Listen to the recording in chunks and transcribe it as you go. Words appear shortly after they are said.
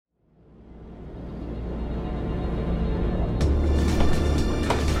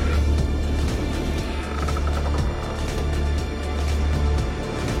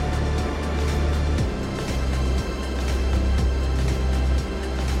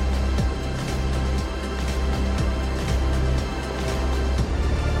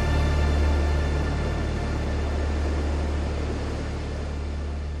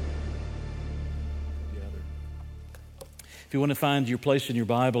If you want to find your place in your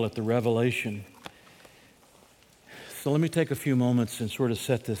Bible at the Revelation. So let me take a few moments and sort of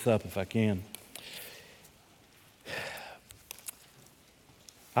set this up if I can.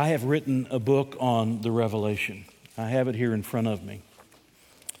 I have written a book on the Revelation. I have it here in front of me.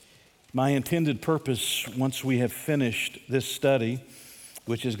 My intended purpose, once we have finished this study,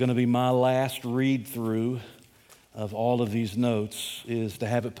 which is going to be my last read-through of all of these notes, is to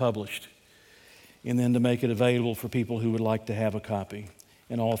have it published and then to make it available for people who would like to have a copy.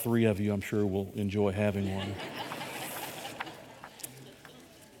 And all three of you, I'm sure, will enjoy having one.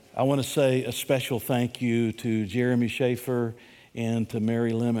 I want to say a special thank you to Jeremy Schaefer and to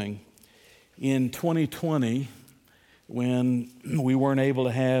Mary Lemming. In 2020, when we weren't able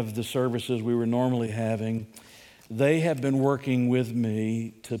to have the services we were normally having, they have been working with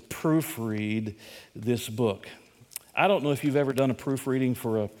me to proofread this book. I don't know if you've ever done a proofreading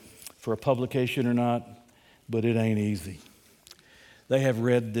for a publication or not, but it ain't easy. They have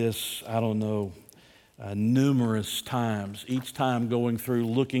read this, numerous times, each time going through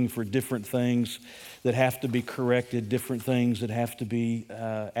looking for different things that have to be corrected, different things that have to be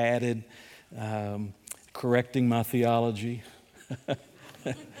added, correcting my theology.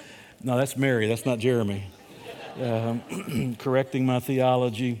 No, that's Mary, that's not Jeremy. Correcting my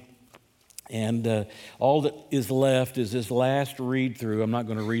theology. And all that is left is this last read-through. I'm not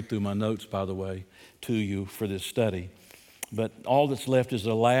going to read through my notes, by the way, to you for this study. But all that's left is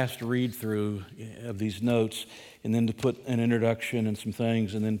the last read-through of these notes, and then to put an introduction and some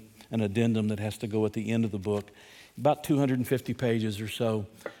things, and then an addendum that has to go at the end of the book. About 250 pages or so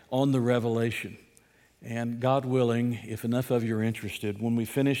on the Revelation. And God willing, if enough of you are interested, when we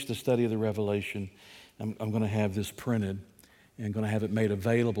finish the study of the Revelation, I'm going to have this printed and going to have it made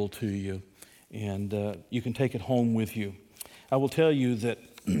available to you. And you can take it home with you. I will tell you that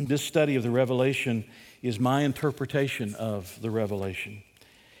this study of the Revelation is my interpretation of the Revelation.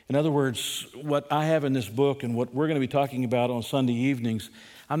 In other words, what I have in this book and what we're going to be talking about on Sunday evenings,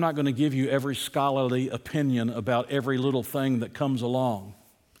 I'm not going to give you every scholarly opinion about every little thing that comes along.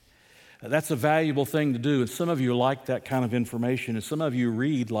 That's a valuable thing to do, and some of you like that kind of information, and some of you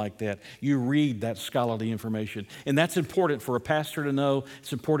read like that. You read that scholarly information, and that's important for a pastor to know.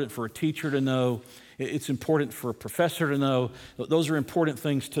 It's important for a teacher to know. It's important for a professor to know. Those are important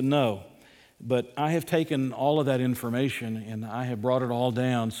things to know. But I have taken all of that information, and I have brought it all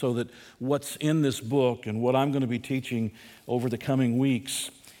down so that what's in this book and what I'm going to be teaching over the coming weeks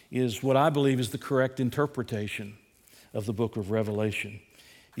is what I believe is the correct interpretation of the book of Revelation.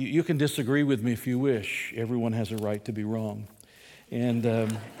 You can disagree with me if you wish. Everyone has a right to be wrong.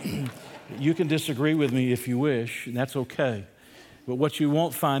 And you can disagree with me if you wish, and that's okay. But what you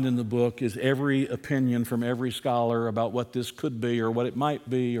won't find in the book is every opinion from every scholar about what this could be or what it might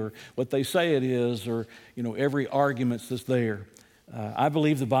be or what they say it is or, every argument that's there. I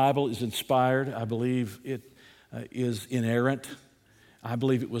believe the Bible is inspired. I believe it is inerrant. I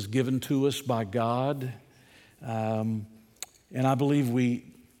believe it was given to us by God. And I believe we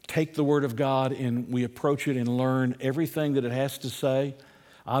take the Word of God and we approach it and learn everything that it has to say.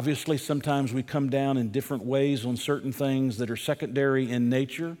 Obviously, sometimes we come down in different ways on certain things that are secondary in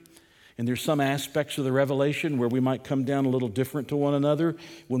nature. And there's some aspects of the Revelation where we might come down a little different to one another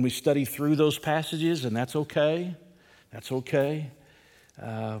when we study through those passages, and that's okay. That's okay.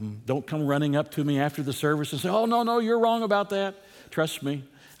 Don't come running up to me after the service and say, oh, no, you're wrong about that. Trust me,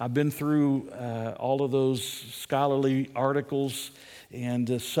 I've been through all of those scholarly articles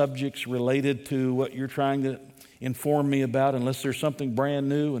and subjects related to what you're trying to inform me about, unless there's something brand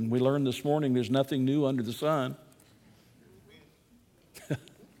new. And we learned this morning there's nothing new under the sun.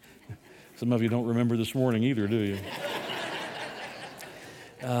 Some of you don't remember this morning either, do you?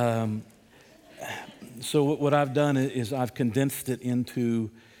 So what I've done is I've condensed it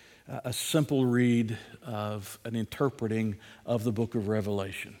into a simple read of an interpreting of the book of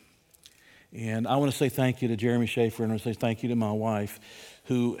Revelation. And I want to say thank you to Jeremy Schaefer, and I want to say thank you to my wife,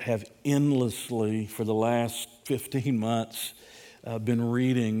 who have endlessly, for the last 15 months, been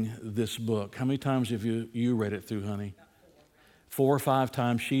reading this book. How many times have you read it through, honey? 4 or 5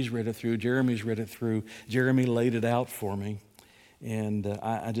 times she's read it through. Jeremy's read it through. Jeremy laid it out for me. And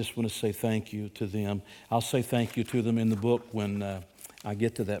I just want to say thank you to them. I'll say thank you to them in the book when I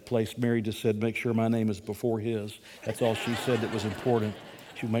get to that place. Mary just said, make sure my name is before his. That's all she said that was important.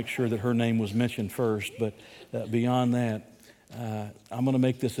 She'd make sure that her name was mentioned first. But beyond that, I'm going to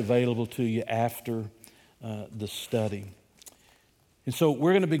make this available to you after the study. And so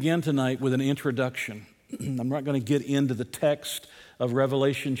we're going to begin tonight with an introduction. I'm not going to get into the text of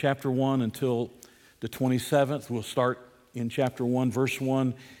Revelation chapter 1 until the 27th. We'll start in chapter 1, verse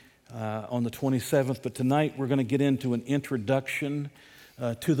 1. on the 27th. But tonight we're going to get into an introduction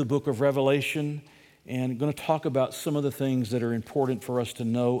to the book of Revelation, and going to talk about some of the things that are important for us to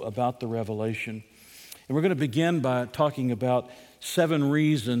know about the Revelation. And we're going to begin by talking about 7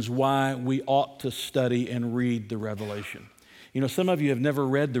 reasons why we ought to study and read the Revelation. You know, some of you have never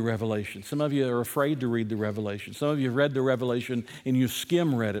read the Revelation. Some of you are afraid to read the Revelation. Some of you have read the Revelation and you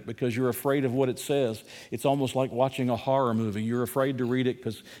skim read it because you're afraid of what it says. It's almost like watching a horror movie. You're afraid to read it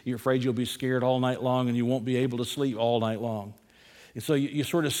because you're afraid you'll be scared all night long and you won't be able to sleep all night long. And so you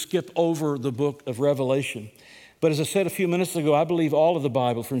sort of skip over the book of Revelation. But as I said a few minutes ago, I believe all of the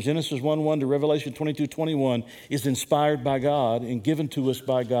Bible, from Genesis 1:1 to Revelation 22:21, is inspired by God and given to us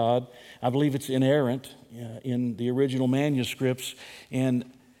by God. I believe it's inerrant in the original manuscripts. And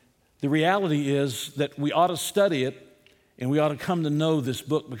the reality is that we ought to study it and we ought to come to know this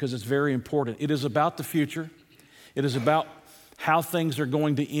book because it's very important. It is about the future. It is about how things are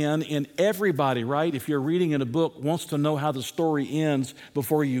going to end. And everybody, right, if you're reading in a book, wants to know how the story ends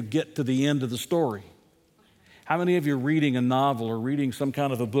before you get to the end of the story. How many of you are reading a novel or reading some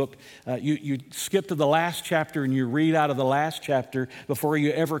kind of a book, you skip to the last chapter and you read out of the last chapter before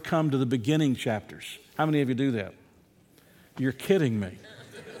you ever come to the beginning chapters? How many of you do that? You're kidding me.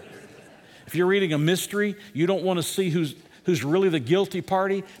 If you're reading a mystery, you don't want to see who's really the guilty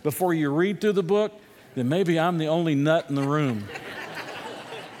party before you read through the book, then maybe I'm the only nut in the room.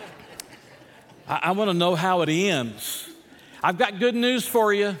 I want to know how it ends. I've got good news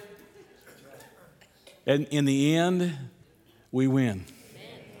for you. And in the end, we win.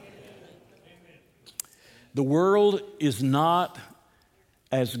 The world is not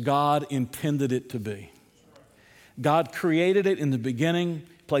as God intended it to be. God created it in the beginning,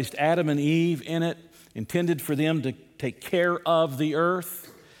 placed Adam and Eve in it, intended for them to take care of the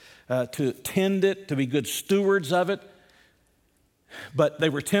earth, to tend it, to be good stewards of it. But they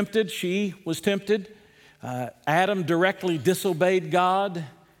were tempted. She was tempted. Adam directly disobeyed God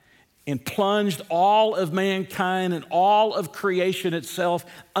and plunged all of mankind and all of creation itself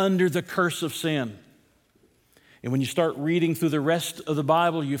under the curse of sin. And when you start reading through the rest of the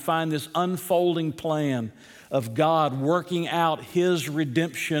Bible, you find this unfolding plan of God working out His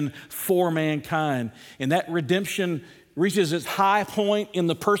redemption for mankind. And that redemption reaches its high point in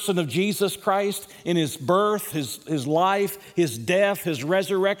the person of Jesus Christ, in His birth, His life, His death, His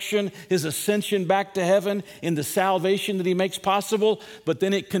resurrection, His ascension back to heaven, in the salvation that He makes possible. But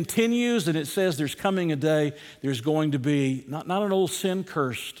then it continues and it says there's coming a day, there's going to be not an old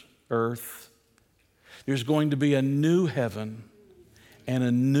sin-cursed earth. There's going to be a new heaven and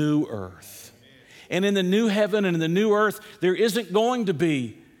a new earth. And in the new heaven and in the new earth, there isn't going to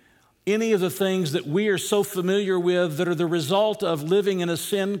be any of the things that we are so familiar with that are the result of living in a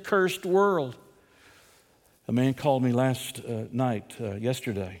sin-cursed world. A man called me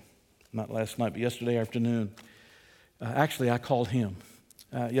yesterday, not last night, but yesterday afternoon. Actually, I called him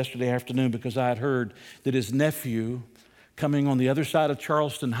yesterday afternoon because I had heard that his nephew, coming on the other side of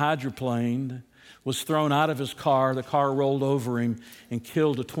Charleston hydroplaned, was thrown out of his car. The car rolled over him and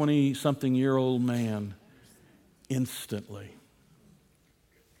killed a 20-something-year-old man instantly.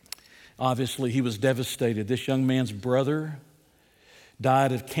 Obviously, he was devastated. This young man's brother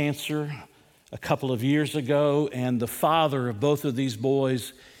died of cancer a couple of years ago, and the father of both of these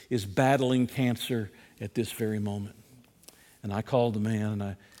boys is battling cancer at this very moment. And I called the man, and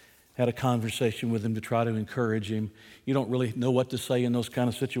I had a conversation with him to try to encourage him. You don't really know what to say in those kind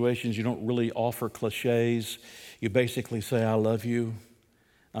of situations. You don't really offer cliches. You basically say, I love you.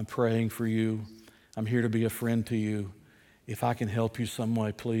 I'm praying for you. I'm here to be a friend to you. If I can help you some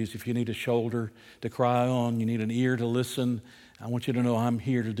way, please. If you need a shoulder to cry on, you need an ear to listen, I want you to know I'm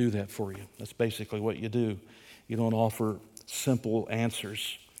here to do that for you. That's basically what you do. You don't offer simple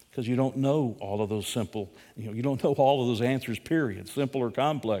answers because you don't know all of those simple, you don't know all of those answers, period, simple or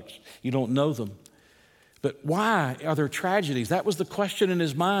complex. You don't know them. But why are there tragedies? That was the question in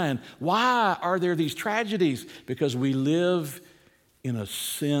his mind. Why are there these tragedies? Because we live in a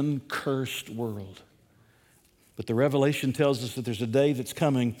sin-cursed world. But the Revelation tells us that there's a day that's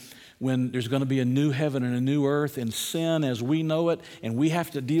coming when there's going to be a new heaven and a new earth, and sin as we know it, and we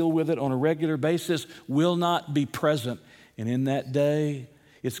have to deal with it on a regular basis, will not be present. And in that day,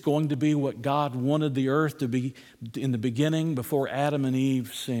 it's going to be what God wanted the earth to be in the beginning before Adam and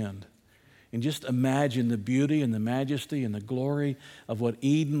Eve sinned. And just imagine the beauty and the majesty and the glory of what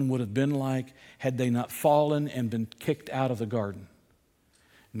Eden would have been like had they not fallen and been kicked out of the garden.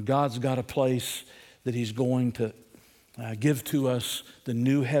 And God's got a place that He's going to give to us, the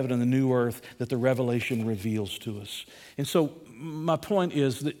new heaven and the new earth that the Revelation reveals to us. And so my point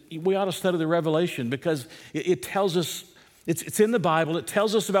is that we ought to study the Revelation because it tells us It's in the Bible. It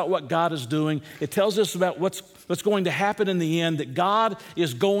tells us about what God is doing. It tells us about what's going to happen in the end, that God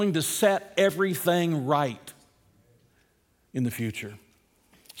is going to set everything right in the future.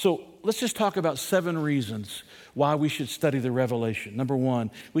 So let's just talk about 7 reasons why we should study the Revelation. Number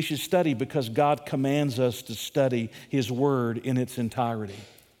 1, we should study because God commands us to study His Word in its entirety.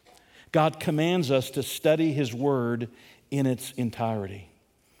 God commands us to study His Word in its entirety.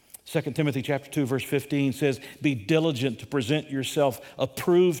 2 Timothy chapter 2, verse 15 says, "Be diligent to present yourself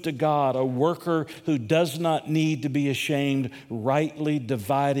approved to God, a worker who does not need to be ashamed, rightly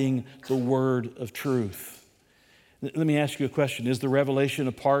dividing the word of truth." Let me ask you a question. Is the Revelation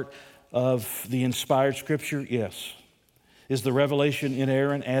a part of the inspired Scripture? Yes. Is the Revelation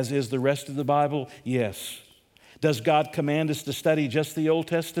inerrant, as is the rest of the Bible? Yes. Does God command us to study just the Old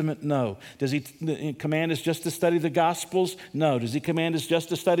Testament? No. Does He command us just to study the Gospels? No. Does He command us just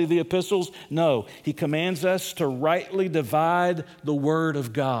to study the epistles? No. He commands us to rightly divide the Word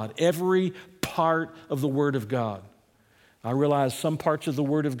of God, every part of the Word of God. I realize some parts of the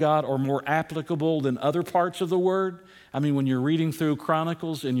Word of God are more applicable than other parts of the Word. I mean, when you're reading through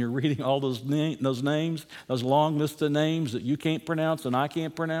Chronicles and you're reading all those names, those long lists of names that you can't pronounce and I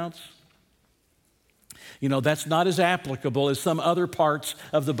can't pronounce, you know, that's not as applicable as some other parts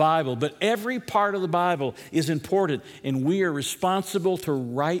of the Bible. But every part of the Bible is important, and we are responsible to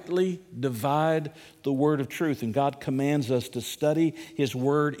rightly divide the word of truth. And God commands us to study His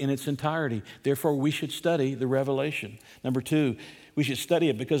Word in its entirety. Therefore, we should study the Revelation. Number 2, we should study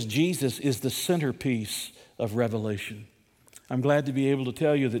it because Jesus is the centerpiece of Revelation. I'm glad to be able to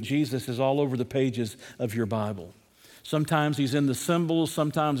tell you that Jesus is all over the pages of your Bible. Sometimes He's in the symbols,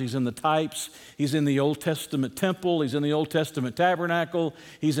 sometimes He's in the types. He's in the Old Testament temple, He's in the Old Testament tabernacle,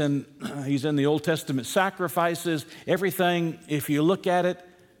 He's in the Old Testament sacrifices. Everything, if you look at it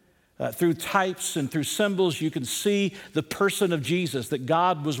through types and through symbols, you can see the person of Jesus, that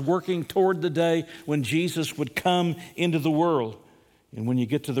God was working toward the day when Jesus would come into the world. And when you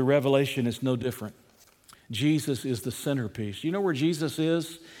get to the Revelation, it's no different. Jesus is the centerpiece. You know where Jesus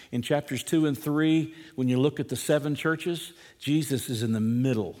is? In chapters 2 and 3, when you look at the 7 churches, Jesus is in the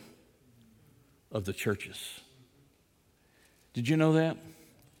middle of the churches. Did you know that?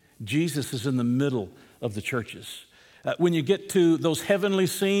 Jesus is in the middle of the churches. When you get to those heavenly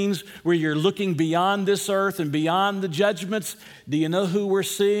scenes where you're looking beyond this earth and beyond the judgments, do you know who we're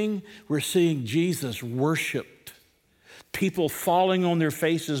seeing? We're seeing Jesus worshiped. People falling on their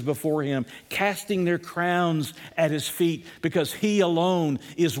faces before Him, casting their crowns at His feet, because He alone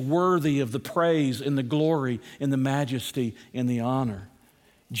is worthy of the praise and the glory and the majesty and the honor.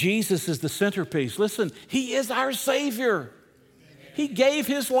 Jesus is the centerpiece. Listen, He is our Savior. He gave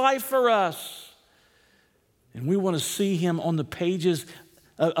His life for us. And we want to see Him on the pages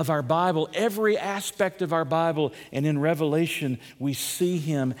of our Bible, every aspect of our Bible. And in Revelation, we see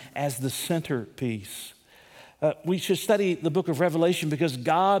Him as the centerpiece. We should study the book of Revelation because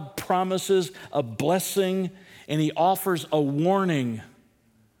God promises a blessing and He offers a warning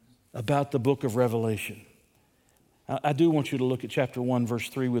about the book of Revelation. I do want you to look at chapter 1, verse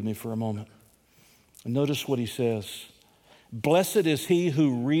 3 with me for a moment. And notice what He says. "Blessed is he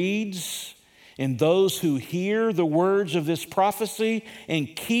who reads and those who hear the words of this prophecy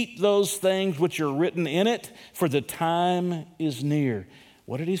and keep those things which are written in it, for the time is near."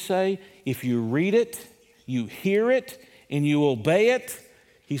 What did He say? If you read it, you hear it, and you obey it,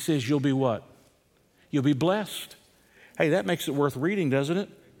 He says you'll be what? You'll be blessed. Hey, that makes it worth reading, doesn't it?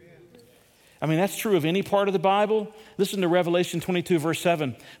 I mean, that's true of any part of the Bible. Listen to Revelation 22, verse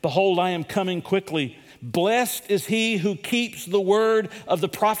 7. "Behold, I am coming quickly. Blessed is he who keeps the word of the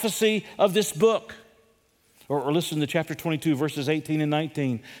prophecy of this book." Or listen to chapter 22, verses 18 and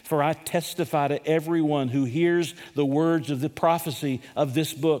 19. "For I testify to everyone who hears the words of the prophecy of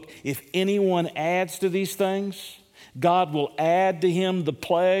this book. If anyone adds to these things, God will add to him the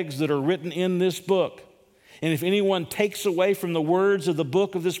plagues that are written in this book. And if anyone takes away from the words of the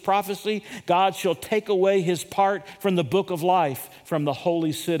book of this prophecy, God shall take away his part from the book of life, from the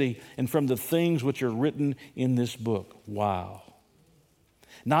holy city, and from the things which are written in this book." Wow.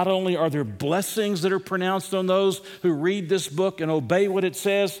 Not only are there blessings that are pronounced on those who read this book and obey what it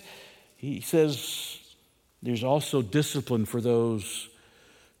says, He says there's also discipline for those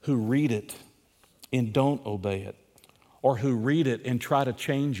who read it and don't obey it, or who read it and try to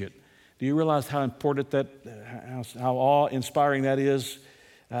change it. Do you realize how important how awe-inspiring that is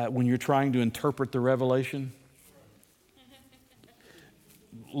when you're trying to interpret the Revelation?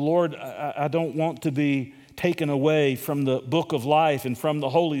 Lord, I don't want to be taken away from the book of life and from the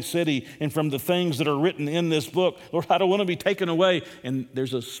holy city and from the things that are written in this book. Lord, I don't want to be taken away. And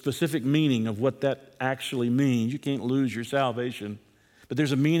there's a specific meaning of what that actually means. You can't lose your salvation. But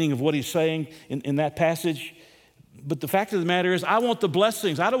there's a meaning of what he's saying in that passage. But the fact of the matter is, I want the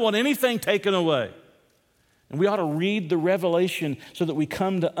blessings. I don't want anything taken away. And we ought to read the Revelation so that we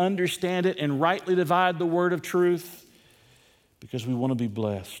come to understand it and rightly divide the word of truth, because we want to be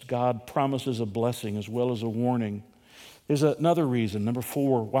blessed. God promises a blessing as well as a warning. There's another reason, number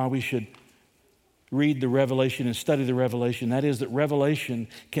 4, why we should read the Revelation and study the Revelation. That is that Revelation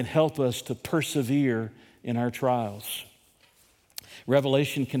can help us to persevere in our trials.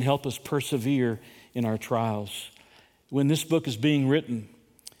 Revelation can help us persevere in our trials. When this book is being written,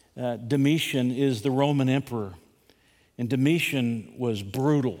 Domitian is the Roman emperor, and Domitian was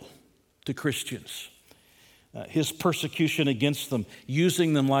brutal to Christians. His persecution against them,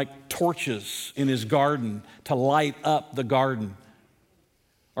 using them like torches in his garden to light up the garden,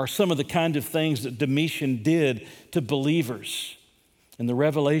 are some of the kind of things that Domitian did to believers. And the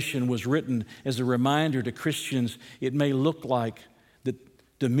Revelation was written as a reminder to Christians. It may look like that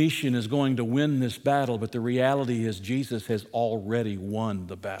Domitian is going to win this battle, but the reality is Jesus has already won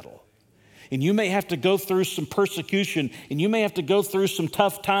the battle. And you may have to go through some persecution, and you may have to go through some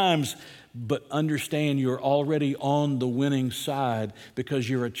tough times, but understand you're already on the winning side because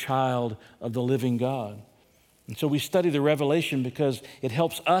you're a child of the living God. And so we study the Revelation because it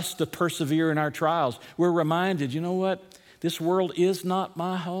helps us to persevere in our trials. We're reminded, you know what? This world is not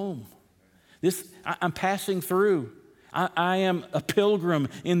my home. I'm passing through. I am a pilgrim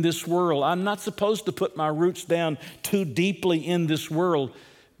in this world. I'm not supposed to put my roots down too deeply in this world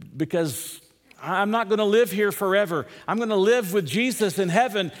because I'm not going to live here forever. I'm going to live with Jesus in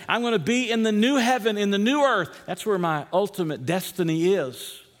heaven. I'm going to be in the new heaven, in the new earth. That's where my ultimate destiny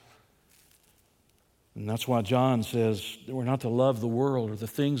is. And that's why John says that we're not to love the world or the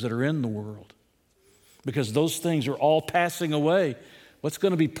things that are in the world, because those things are all passing away. What's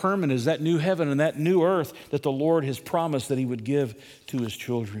going to be permanent is that new heaven and that new earth that the Lord has promised that he would give to his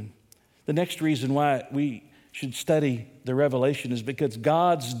children. The next reason why we should study the Revelation is because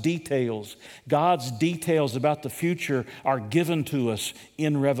God's details about the future are given to us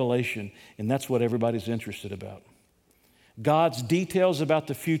in Revelation, and that's what everybody's interested about. God's details about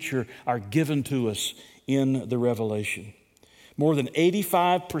the future are given to us in the Revelation. More than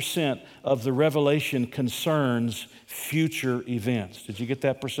 85% of the Revelation concerns future events. Did you get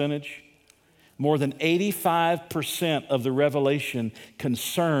that percentage? More than 85% of the Revelation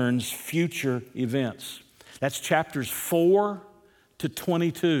concerns future events. That's chapters 4 to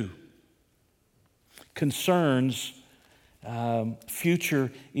 22. Concerns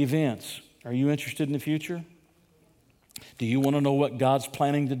future events. Are you interested in the future? Do you want to know what God's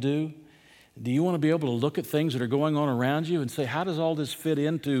planning to do? Do you want to be able to look at things that are going on around you and say, how does all this fit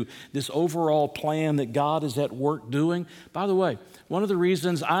into this overall plan that God is at work doing? By the way, one of the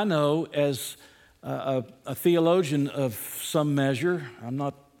reasons I know as a theologian of some measure, I'm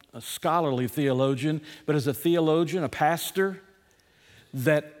not a scholarly theologian, but as a theologian, a pastor,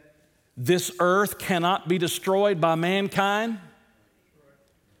 that this earth cannot be destroyed by mankind.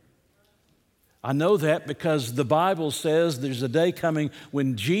 I know that because the Bible says there's a day coming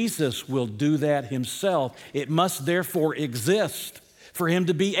when Jesus will do that himself. It must therefore exist for him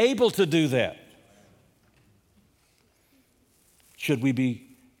to be able to do that. Should we be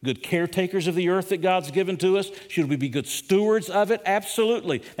good caretakers of the earth that God's given to us? Should we be good stewards of it?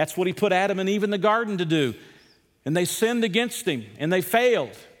 Absolutely. That's what he put Adam and Eve in the garden to do. And they sinned against him, and they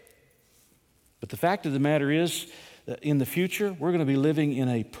failed. But the fact of the matter is, that in the future, we're going to be living in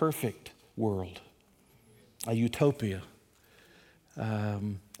a perfect world, a utopia,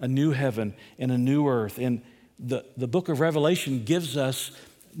 a new heaven and a new earth. And the book of Revelation gives us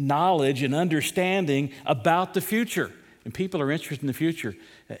knowledge and understanding about the future. And people are interested in the future.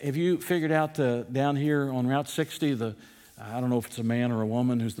 Have you figured out down here on Route 60, I don't know if it's a man or a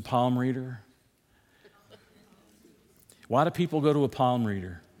woman who's the palm reader? Why do people go to a palm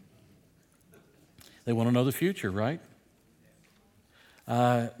reader? They want to know the future, right?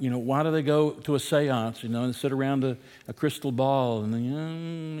 Why do they go to a seance, and sit around a crystal ball and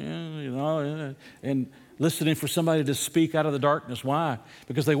listening for somebody to speak out of the darkness? Why?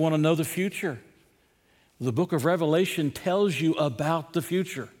 Because they want to know the future. The book of Revelation tells you about the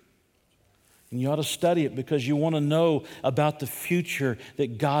future. And you ought to study it because you want to know about the future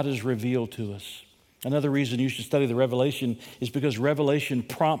that God has revealed to us. Another reason you should study the Revelation is because Revelation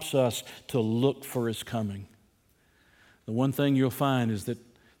prompts us to look for his coming. The one thing you'll find is that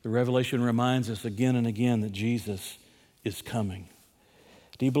the Revelation reminds us again and again that Jesus is coming.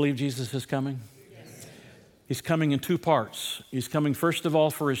 Do you believe Jesus is coming? Yes. He's coming in two parts. He's coming, first of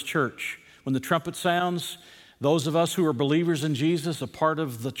all, for his church. When the trumpet sounds, those of us who are believers in Jesus, a part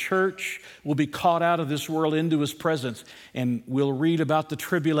of the church, will be caught out of this world into his presence, and we'll read about the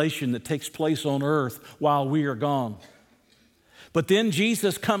tribulation that takes place on earth while we are gone. But then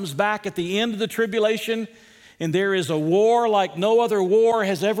Jesus comes back at the end of the tribulation, and there is a war like no other war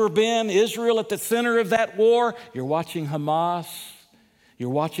has ever been. Israel at the center of that war. You're watching Hamas. You're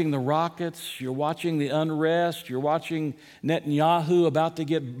watching the rockets. You're watching the unrest. You're watching Netanyahu about to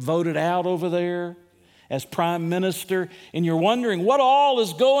get voted out over there as prime minister. And you're wondering, what all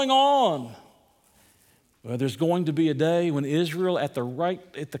is going on? Well, there's going to be a day when Israel, at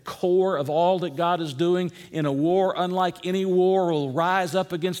the core of all that God is doing in a war unlike any war, will rise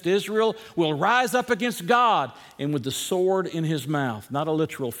up against Israel, will rise up against God, and with the sword in his mouth, not a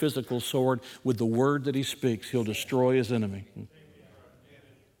literal physical sword, with the word that he speaks, he'll destroy his enemy.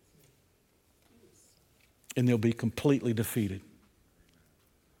 And they'll be completely defeated.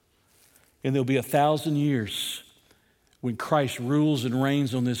 And there'll be 1,000 years when Christ rules and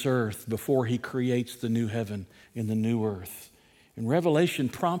reigns on this earth before he creates the new heaven and the new earth. And Revelation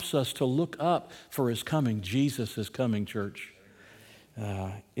prompts us to look up for his coming. Jesus is coming, church.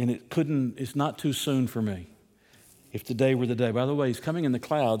 And it's not too soon for me if today were the day. By the way, he's coming in the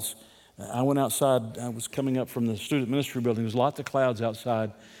clouds. I went outside. I was coming up from the student ministry building. There's lots of clouds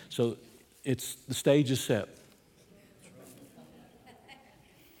outside. So the stage is set.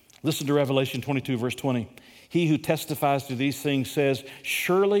 Listen to Revelation 22, verse 20. He who testifies to these things says,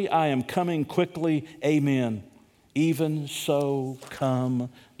 surely I am coming quickly, amen. Even so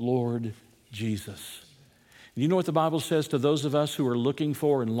come, Lord Jesus. You know what the Bible says to those of us who are looking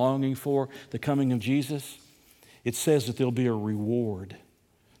for and longing for the coming of Jesus? It says that there'll be a reward.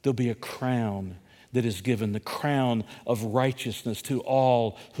 There'll be a crown that is given, the crown of righteousness to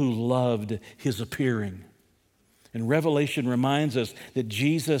all who loved his appearing. And Revelation reminds us that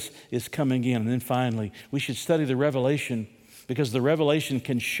Jesus is coming in. And then finally, we should study the Revelation because the Revelation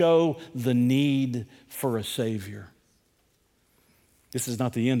can show the need for a Savior. This is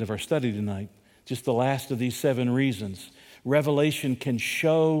not the end of our study tonight, just the last of these 7 reasons. Revelation can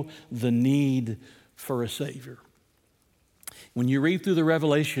show the need for a Savior. When you read through the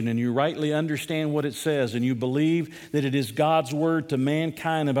Revelation and you rightly understand what it says and you believe that it is God's word to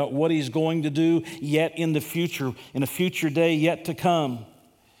mankind about what he's going to do yet in the future, in a future day yet to come,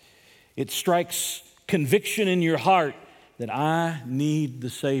 it strikes conviction in your heart that I need the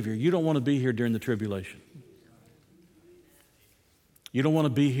Savior. You don't want to be here during the tribulation. You don't want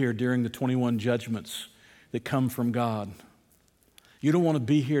to be here during the 21 judgments that come from God. You don't want to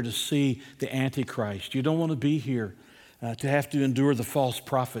be here to see the Antichrist. You don't want to be here to have to endure the false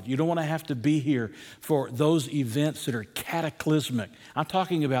prophet. You don't want to have to be here for those events that are cataclysmic. I'm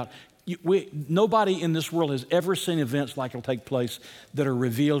talking about, nobody in this world has ever seen events like will take place that are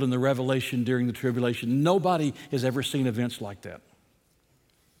revealed in the Revelation during the tribulation. Nobody has ever seen events like that.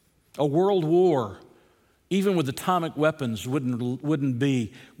 A world war, even with atomic weapons, wouldn't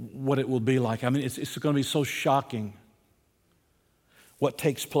be what it will be like. I mean, it's going to be so shocking what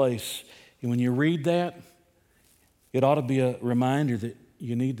takes place. And when you read that, it ought to be a reminder that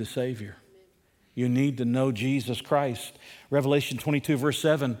you need the Savior. You need to know Jesus Christ. Revelation 22, verse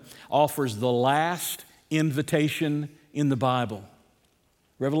 7 offers the last invitation in the Bible.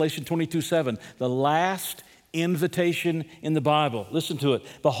 Revelation 22, 7, the last invitation in the Bible. Listen to it.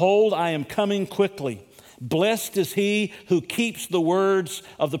 Behold, I am coming quickly. Blessed is he who keeps the words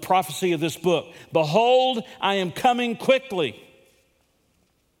of the prophecy of this book. Behold, I am coming quickly.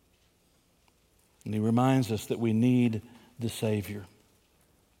 And he reminds us that we need the Savior.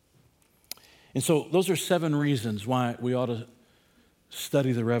 And so those are 7 reasons why we ought to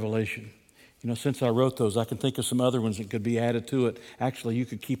study the Revelation. You know, since I wrote those, I can think of some other ones that could be added to it. Actually, you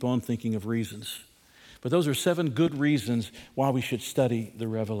could keep on thinking of reasons. But those are 7 good reasons why we should study the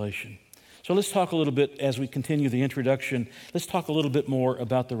Revelation. So let's talk a little bit, as we continue the introduction, let's talk a little bit more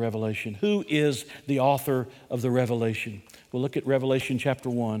about the Revelation. Who is the author of the Revelation? We'll look at Revelation chapter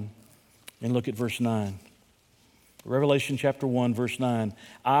 1. And look at verse 9. Revelation chapter 1, verse 9.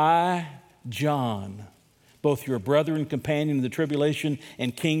 I, John, both your brother and companion in the tribulation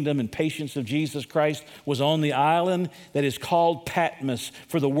and kingdom and patience of Jesus Christ, was on the island that is called Patmos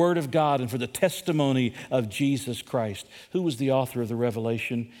for the word of God and for the testimony of Jesus Christ. Who was the author of the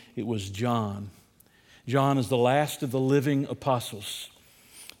Revelation? It was John. John is the last of the living apostles.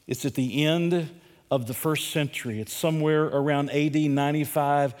 It's at the end of the first century. It's somewhere around AD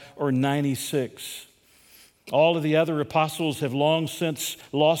 95 or 96. All of the other apostles have long since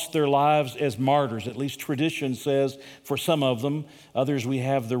lost their lives as martyrs. At least tradition says for some of them. Others, we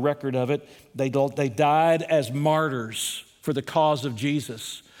have the record of it. They died as martyrs for the cause of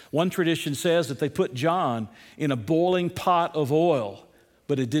Jesus. One tradition says that they put John in a boiling pot of oil,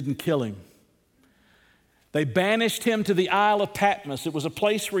 but it didn't kill him. They banished him to the Isle of Patmos. It was a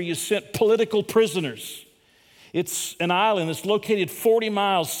place where you sent political prisoners. It's an island that's located 40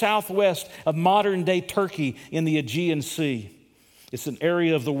 miles southwest of modern-day Turkey in the Aegean Sea. It's an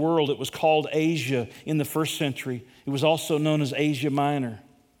area of the world that was called Asia in the first century. It was also known as Asia Minor.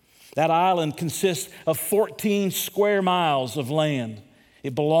 That island consists of 14 square miles of land.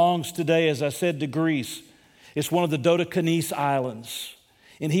 It belongs today, as I said, to Greece. It's one of the Dodecanese Islands.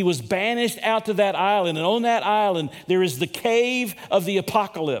 And he was banished out to that island. And on that island, there is the cave of the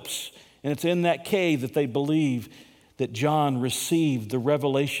Apocalypse. And it's in that cave that they believe that John received the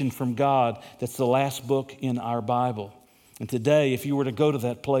revelation from God. That's the last book in our Bible. And today, if you were to go to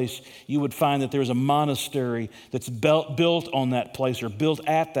that place, you would find that there's a monastery that's built on that place or built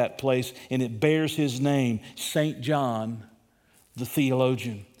at that place, and it bears his name, St. John, the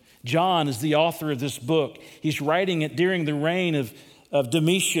theologian. John is the author of this book. He's writing it during the reign of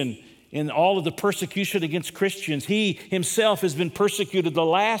Domitian, in all of the persecution against Christians. He himself has been persecuted, the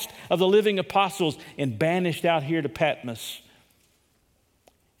last of the living apostles, and banished out here to Patmos.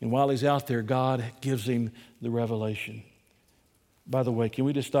 And while he's out there, God gives him the revelation. By the way, can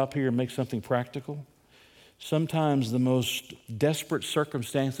we just stop here and make something practical? Sometimes the most desperate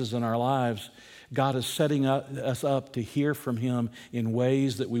circumstances in our lives, God is setting us up to hear from him in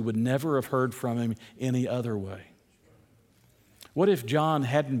ways that we would never have heard from him any other way. What if John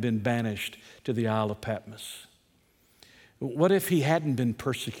hadn't been banished to the Isle of Patmos? What if he hadn't been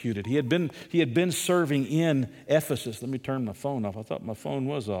persecuted? He had been serving in Ephesus. Let me turn my phone off. I thought my phone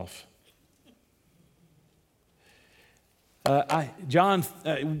was off.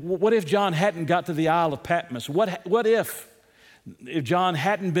 What if John hadn't got to the Isle of Patmos? What if John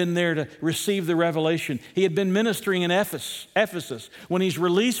hadn't been there to receive the revelation? He had been ministering in Ephesus. When he's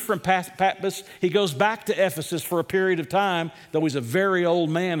released from Patmos, he goes back to Ephesus for a period of time, though he's a very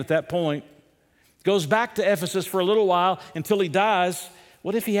old man at that point. Goes back to Ephesus for a little while until he dies.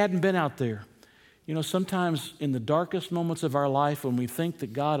 What if he hadn't been out there? You know, sometimes in the darkest moments of our life, when we think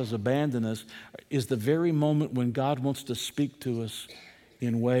that God has abandoned us, is the very moment when God wants to speak to us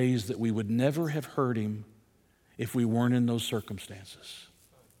in ways that we would never have heard him if we weren't in those circumstances.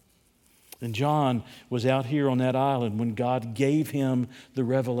 And John was out here on that island when God gave him the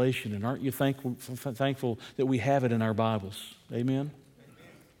revelation. And aren't you thankful that we have it in our Bibles? Amen?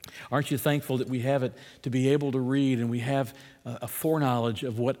 Aren't you thankful that we have it to be able to read and we have a foreknowledge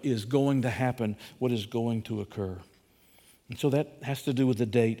of what is going to happen, what is going to occur? And so that has to do with the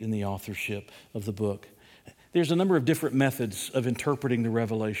date and the authorship of the book. There's a number of different methods of interpreting the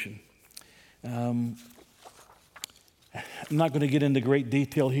revelation. I'm not going to get into great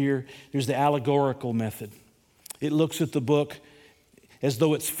detail here. There's the allegorical method. It looks at the book as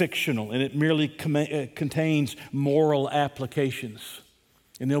though it's fictional and it merely contains moral applications.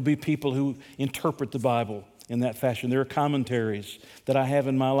 And there'll be people who interpret the Bible in that fashion. There are commentaries that I have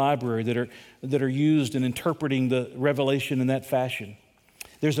in my library that are used in interpreting the revelation in that fashion.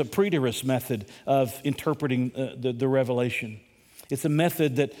 There's a preterist method of interpreting the revelation. It's a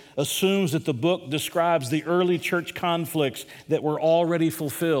method that assumes that the book describes the early church conflicts that were already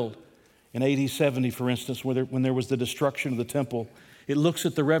fulfilled. In AD 70, for instance, when there was the destruction of the temple, it looks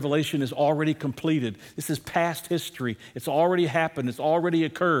at the revelation as already completed. This is past history. It's already happened. It's already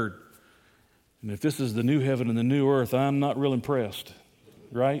occurred. And if this is the new heaven and the new earth, I'm not real impressed,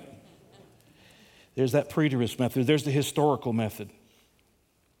 right? There's that preterist method. There's the historical method.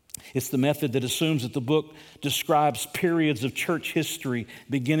 It's the method that assumes that the book describes periods of church history,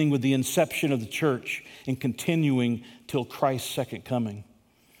 beginning with the inception of the church and continuing till Christ's second coming.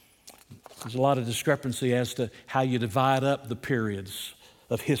 There's a lot of discrepancy as to how you divide up the periods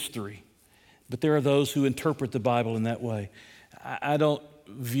of history. But there are those who interpret the Bible in that way. I don't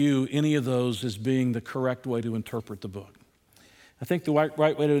view any of those as being the correct way to interpret the book. I think the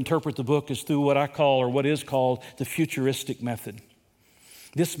right way to interpret the book is through what I call, or what is called, the futuristic method.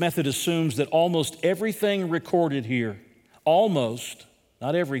 This method assumes that almost everything recorded here, almost,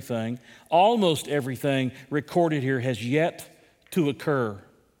 not everything, almost everything recorded here has yet to occur.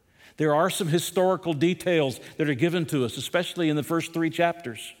 There are some historical details that are given to us, especially in the first 3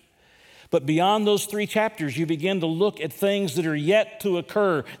 chapters. But beyond those 3 chapters, you begin to look at things that are yet to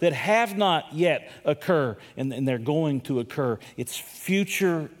occur, that have not yet occurred, and they're going to occur. It's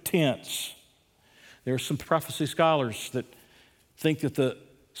future tense. There are some prophecy scholars that think that the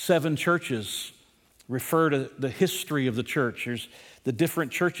 7 churches refer to the history of the church. There's the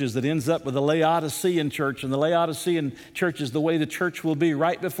different churches that ends up with the Laodicean church, and the Laodicean church is the way the church will be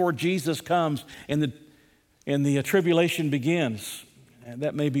right before Jesus comes and the tribulation begins. And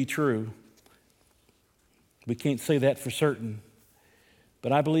that may be true. We can't say that for certain.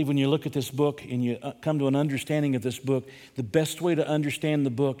 But I believe when you look at this book and you come to an understanding of this book, the best way to understand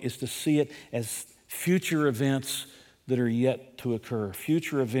the book is to see it as future events that are yet to occur,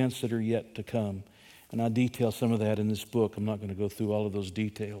 future events that are yet to come. And I detail some of that in this book. I'm not going to go through all of those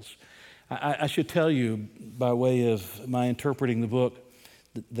details. I should tell you, by way of my interpreting the book,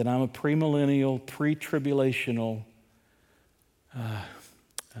 that I'm a premillennial, pre-tribulational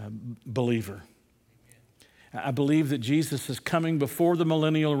believer. I believe that Jesus is coming before the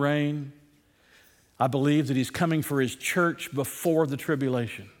millennial reign. I believe that he's coming for his church before the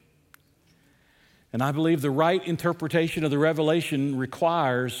tribulation. And I believe the right interpretation of the Revelation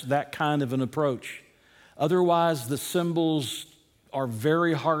requires that kind of an approach. Otherwise, the symbols are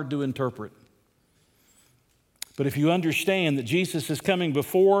very hard to interpret. But if you understand that Jesus is coming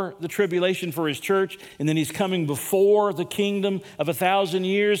before the tribulation for his church, and then he's coming before the kingdom of 1,000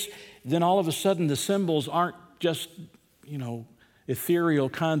 years, then all of a sudden the symbols aren't just, ethereal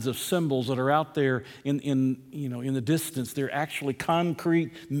kinds of symbols that are out there in the distance. They're actually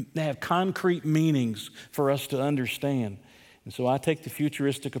concrete. They have concrete meanings for us to understand. And so I take the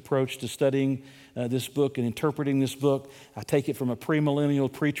futuristic approach to studying this book and interpreting this book. I take it from a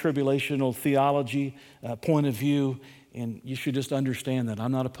premillennial, pre-tribulational theology point of view, and you should just understand that.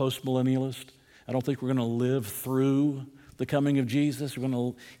 I'm not a postmillennialist. I don't think we're going to live through the coming of Jesus. We're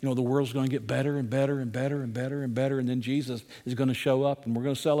going to, the world's going to get better and better and better and better and better, and then Jesus is going to show up and we're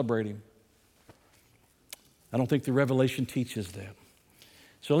going to celebrate him. I don't think the Revelation teaches that.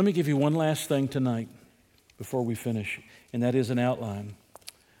 So let me give you one last thing tonight before we finish, and that is an outline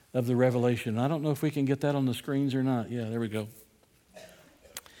of the Revelation. I don't know if we can get that on the screens or not. Yeah, there we go.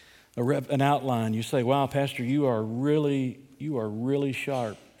 An outline. You say, wow, Pastor, you are really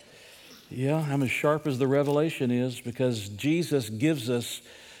sharp. Yeah, I'm as sharp as the Revelation is, because Jesus gives us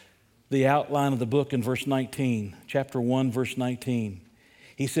the outline of the book in verse 19, chapter 1, verse 19.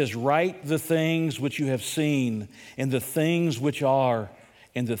 He says, write the things which you have seen, and the things which are,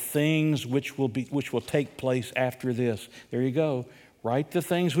 and the things which will take place after this. There you go. Write the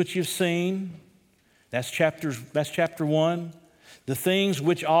things which you've seen. That's chapter 1. The things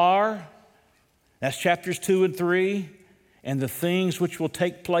which are, that's chapters 2 and 3. And the things which will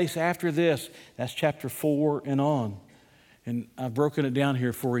take place after this, that's chapter 4 and on. And I've broken it down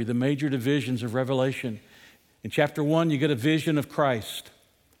here for you, the major divisions of Revelation. In chapter 1, you get a vision of Christ.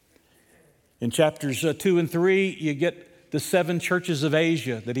 In chapters 2 and 3, you get the 7 churches of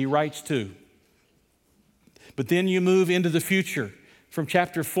Asia that he writes to. But then you move into the future. From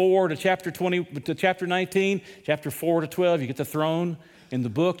chapter 4 to chapter 20 to chapter 19, chapter 4 to 12, you get the throne. In the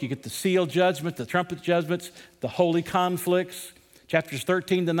book, you get the seal judgment, the trumpet judgments, the holy conflicts. Chapters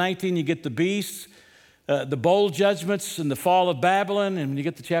 13 to 19, you get the beasts, the bowl judgments, and the fall of Babylon. And when you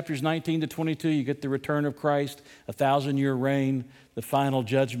get to chapters 19 to 22, you get the return of Christ, 1,000-year reign, the final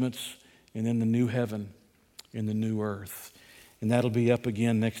judgments, and then the new heaven and the new earth. And that'll be up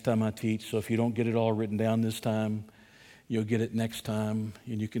again next time I teach. So if you don't get it all written down this time, you'll get it next time,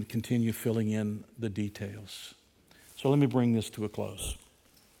 and you can continue filling in the details. So let me bring this to a close.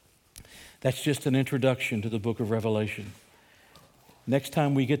 That's just an introduction to the book of Revelation. Next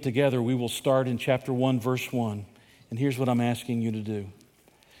time we get together, we will start in chapter 1, verse 1. And here's what I'm asking you to do.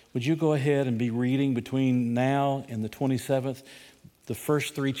 Would you go ahead and be reading between now and the 27th, the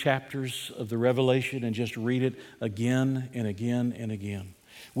first 3 chapters of the Revelation, and just read it again and again and again.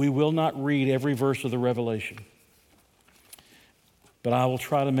 We will not read every verse of the Revelation, but I will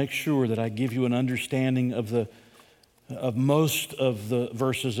try to make sure that I give you an understanding of most of the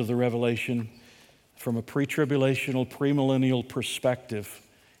verses of the Revelation from a pre-tribulational, premillennial perspective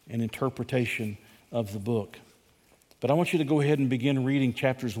and interpretation of the book. But I want you to go ahead and begin reading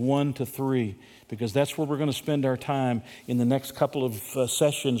chapters 1 to 3, because that's where we're going to spend our time in the next couple of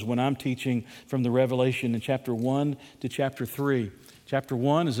sessions when I'm teaching from the Revelation in chapter 1 to chapter 3. Chapter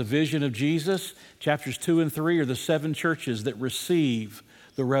 1 is a vision of Jesus. Chapters 2 and 3 are the 7 churches that receive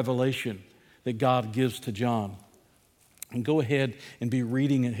the revelation that God gives to John. And go ahead and be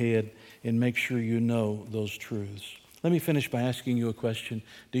reading ahead and make sure you know those truths. Let me finish by asking you a question.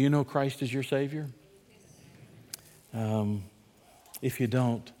 Do you know Christ as your Savior? If you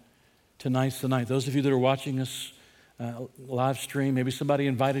don't, tonight's the night. Those of you that are watching us live stream, maybe somebody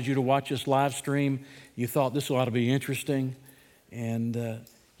invited you to watch us live stream. You thought this ought to be interesting, and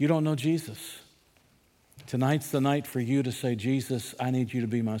you don't know Jesus. Tonight's the night for you to say, Jesus, I need you to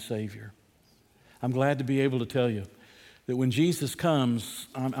be my Savior. I'm glad to be able to tell you that when Jesus comes,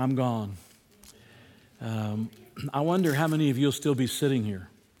 I'm gone. I wonder how many of you will still be sitting here.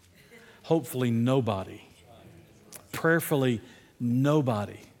 Hopefully nobody. Prayerfully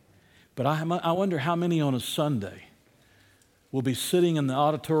nobody. But I wonder how many on a Sunday will be sitting in the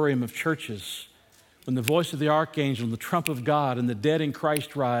auditorium of churches when the voice of the archangel and the trump of God and the dead in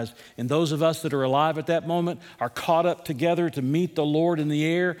Christ rise, and those of us that are alive at that moment are caught up together to meet the Lord in the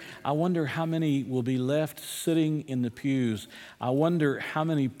air. I wonder how many will be left sitting in the pews. I wonder how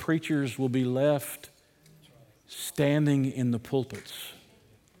many preachers will be left standing in the pulpits.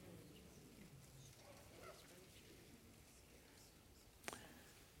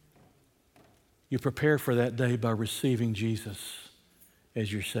 You prepare for that day by receiving Jesus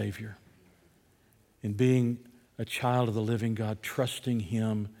as your Savior and being a child of the living God, trusting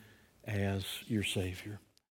Him as your Savior.